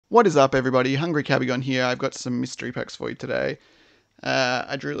What is up, everybody? Hungry Kabigon here. I've got some mystery packs for you today.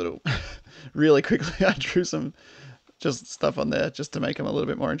 I drew a little, really quickly, I drew some just stuff on there just to make them a little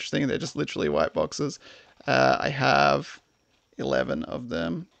bit more interesting. They're just literally white boxes. I have 11 of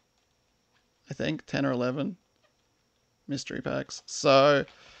them, I think, 10 or 11 mystery packs. So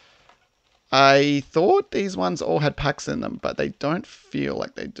I thought these ones all had packs in them, but they don't feel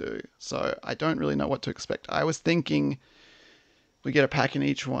like they do. So I don't really know what to expect. I was thinking we get a pack in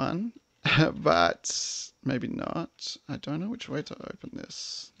each one, but maybe not. I don't know which way to open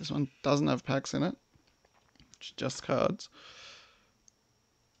this. This one doesn't have packs in it. It's just cards.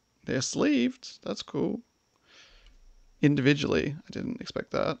 They're sleeved. That's cool. Individually. I didn't expect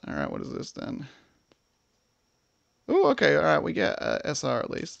that. Alright, what is this then? Oh, okay. Alright, we get SR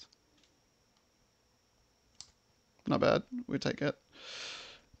at least. Not bad. We'll take it.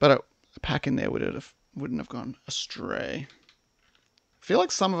 But a pack in there wouldn't have gone astray. I feel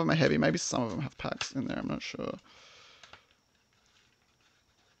like some of them are heavy. Maybe some of them have packs in there. I'm not sure.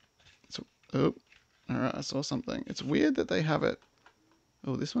 So, oh, alright, I saw something. It's weird that they have it.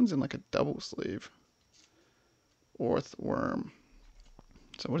 Oh, this one's in like a double sleeve. Orthworm.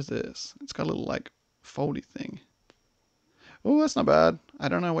 So what is this? It's got a little like foldy thing. Oh, that's not bad. I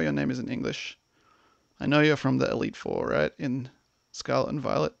don't know what your name is in English. I know you're from the Elite Four, right? In Scarlet and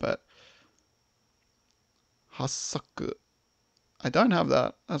Violet, but Hasaku. I don't have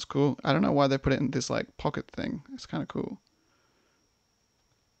that. That's cool. I don't know why they put it in this like pocket thing. It's kind of cool.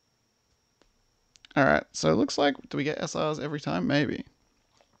 Alright, so it looks like, do we get SRs every time? Maybe.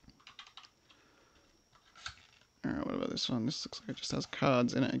 Alright, what about this one? This looks like it just has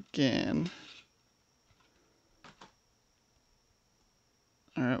cards in it again.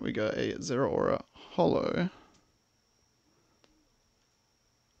 Alright, we got a Zero Aura Holo.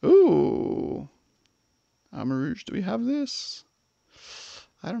 Ooh! Rouge, do we have this?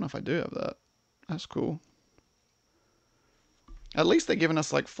 I don't know if I do have that. That's cool. At least they're giving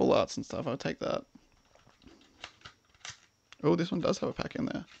us like full arts and stuff. I'll take that. Oh, this one does have a pack in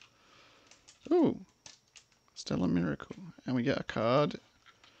there. Ooh. Stellar Miracle. And we get a card.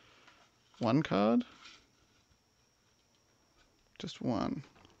 One card. Just one.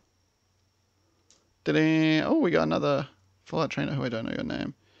 Ta-da! Oh, we got another Fallout Trainer who I don't know your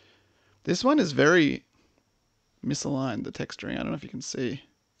name. This one is very misaligned, the texturing. I don't know if you can see.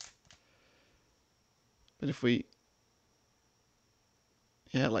 But if we...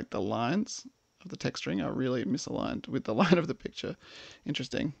 Yeah, like the lines of the texturing are really misaligned with the line of the picture.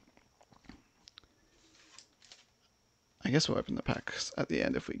 Interesting. I guess we'll open the packs at the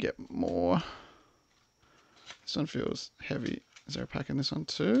end if we get more. This one feels heavy. Is there a pack in this one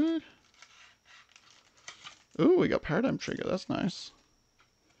too? Ooh, we got Paradigm Trigger. That's nice.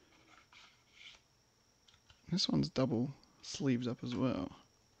 This one's double sleeves up as well.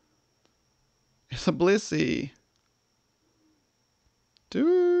 It's a Blissey.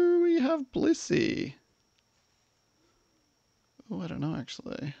 Do we have Blissey? Oh, I don't know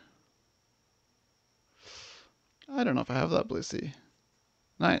actually. I don't know if I have that Blissey.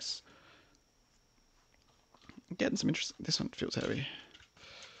 Nice. Getting some interest. This one feels heavy.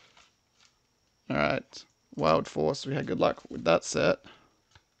 Alright. Wild Force. We had good luck with that set.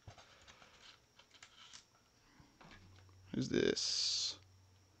 Who's this?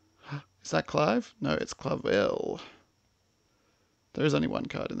 Is that Clive? No, it's Clavel. There is only one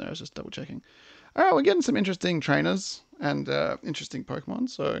card in there. I was just double checking. Alright, we're getting some interesting trainers and interesting Pokemon,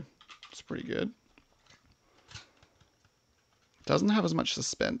 so it's pretty good. Doesn't have as much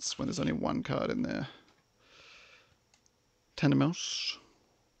suspense when there's only one card in there. Tendemouse.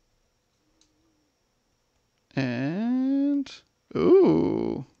 And...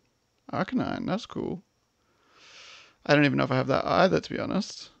 Ooh! Arcanine, that's cool. I don't even know if I have that either, to be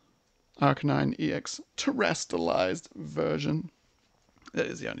honest. Arcanine EX terrestrialized version. That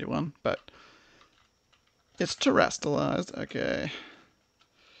is the only one, but it's terrestrialized. Okay.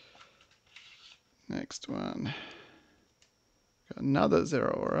 Next one. Got another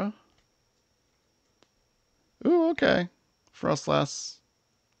Zero Aura. Ooh, okay. Frostlass.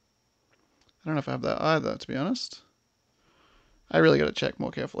 I don't know if I have that either, to be honest. I really got to check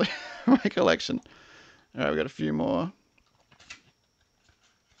more carefully my collection. Alright, we got a few more.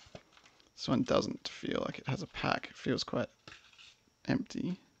 This one doesn't feel like it has a pack. It feels quite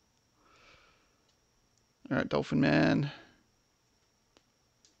empty. Alright, Dolphin Man.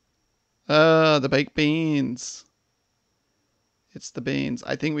 The baked beans. It's the beans.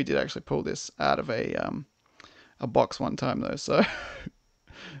 I think we did actually pull this out of a box one time though, so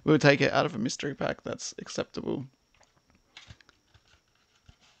we'll take it out of a mystery pack. That's acceptable.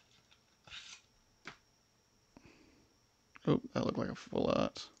 Oh, that looked like a full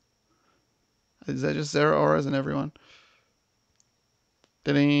art. Is there just 0 auras in everyone?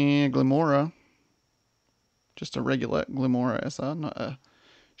 Glimora. Just a regular Glimora SR, not a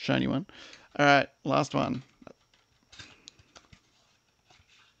shiny one. Alright, last one.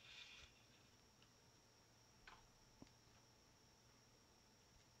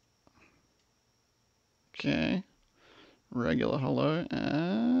 Okay. Regular holo,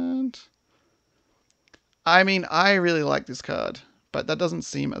 and... I mean, I really like this card, but that doesn't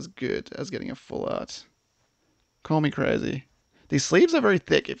seem as good as getting a full art. Call me crazy. These sleeves are very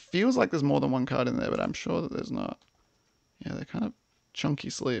thick. It feels like there's more than one card in there, but I'm sure that there's not. Yeah, they're kind of chunky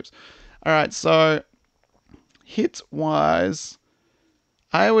sleeves. Alright, so hit-wise,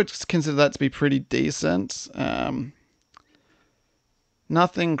 I would consider that to be pretty decent.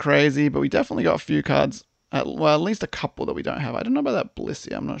 Nothing crazy, but we definitely got a few cards. Well, at least a couple that we don't have. I don't know about that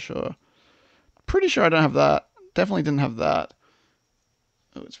Blissey. I'm not sure. Pretty sure I don't have that. Definitely didn't have that.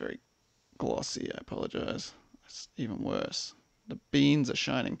 Oh, it's very glossy. I apologize. That's even worse. The beans are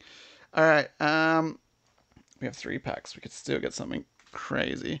shining. All right. We have 3 packs. We could still get something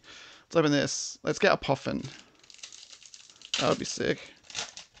crazy. Let's open this. Let's get a Puffin. That would be sick.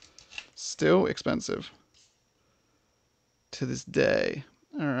 Still expensive. To this day.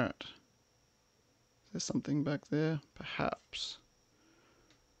 All right. Is there something back there? Perhaps.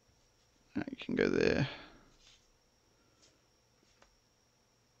 All right, you can go there.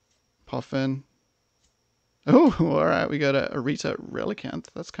 Puffin. Oh, all right. We got a Arita Relicanth.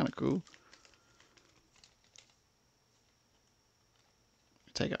 That's kind of cool.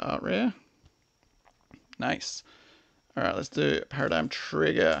 Take an art rare. Nice. All right, let's do Paradigm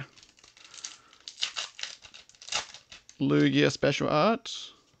Trigger. Lugia Special Art.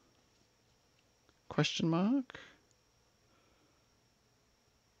 Question mark.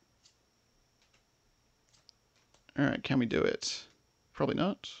 All right, can we do it? Probably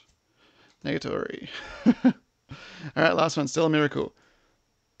not. Negatory. All right, last one. Still a miracle.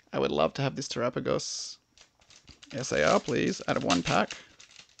 I would love to have this Terapagos SAR, please, out of 1 pack.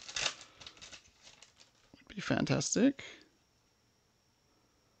 Would be fantastic.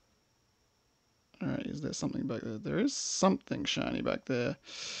 All right, is there something back there? There is something shiny back there.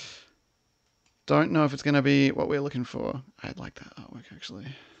 Don't know if it's going to be what we're looking for. I'd like that artwork, actually.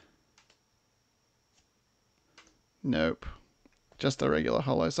 Nope. Just a regular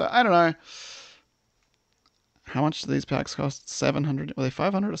holo. So, I don't know. How much do these packs cost? 700? Were they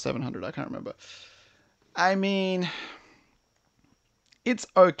 500 or 700? I can't remember. I mean, it's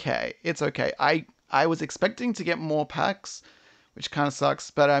okay. It's okay. I was expecting to get more packs, which kind of sucks.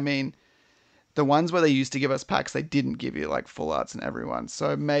 But, I mean, the ones where they used to give us packs, they didn't give you, like, full arts and everyone.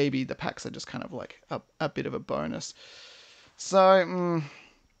 So, maybe the packs are just kind of, like, a bit of a bonus. So,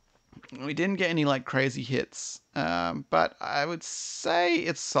 we didn't get any, like, crazy hits. But I would say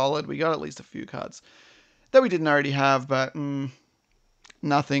it's solid. We got at least a few cards that we didn't already have, but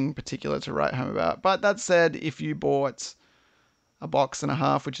nothing particular to write home about. But that said, if you bought a box and a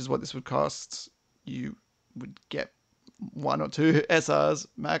half, which is what this would cost, you would get 1 or 2 SRs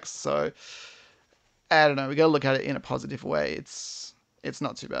max. So, I don't know. We got to look at it in a positive way. It's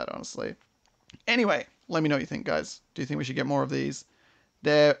not too bad, honestly. Anyway, let me know what you think, guys. Do you think we should get more of these?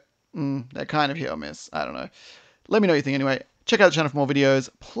 They're kind of hit or miss. I don't know. Let me know what you think anyway. Check out the channel for more videos.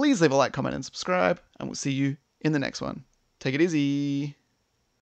 Please leave a like, comment, and subscribe. And we'll see you in the next one. Take it easy.